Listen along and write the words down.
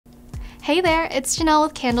Hey there, it's Janelle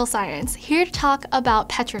with CandleScience, here to talk about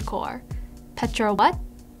Petrichor. Petro what?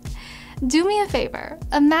 Do me a favor,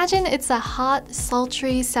 imagine it's a hot,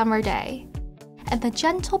 sultry summer day, and the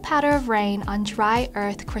gentle patter of rain on dry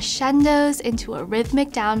earth crescendos into a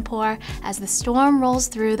rhythmic downpour as the storm rolls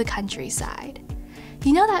through the countryside.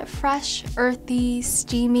 You know that fresh, earthy,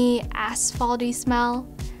 steamy, asphalty smell?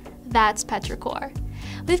 That's Petrichor.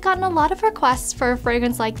 We've gotten a lot of requests for a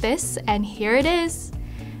fragrance like this, and here it is.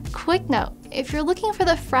 Quick note, if you're looking for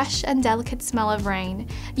the fresh and delicate smell of rain,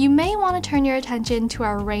 you may want to turn your attention to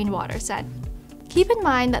our rainwater scent. Keep in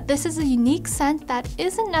mind that this is a unique scent that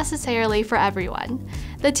isn't necessarily for everyone.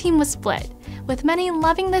 The team was split, with many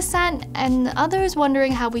loving this scent and others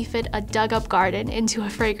wondering how we fit a dug-up garden into a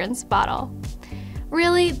fragrance bottle.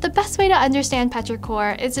 Really, the best way to understand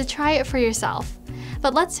Petrichor is to try it for yourself.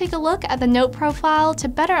 But let's take a look at the note profile to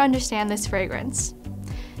better understand this fragrance.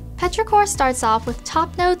 Petrichor starts off with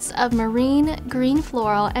top notes of marine, green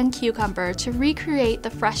floral, and cucumber to recreate the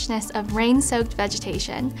freshness of rain-soaked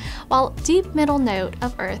vegetation, while deep middle note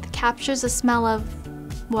of earth captures the smell of,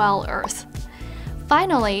 well, earth.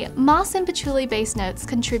 Finally, moss and patchouli base notes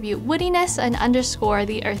contribute woodiness and underscore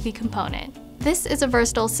the earthy component. This is a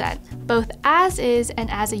versatile scent, both as is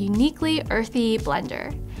and as a uniquely earthy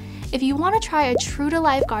blender. If you want to try a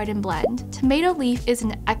true-to-life garden blend, tomato leaf is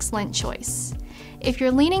an excellent choice. If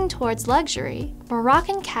you're leaning towards luxury,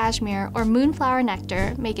 Moroccan cashmere or moonflower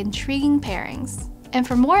nectar make intriguing pairings. And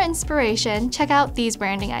for more inspiration, check out these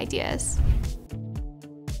branding ideas.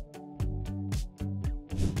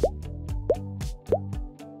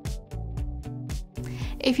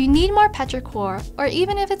 If you need more Petrichor, or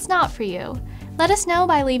even if it's not for you, let us know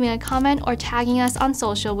by leaving a comment or tagging us on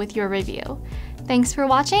social with your review. Thanks for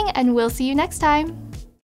watching, and we'll see you next time!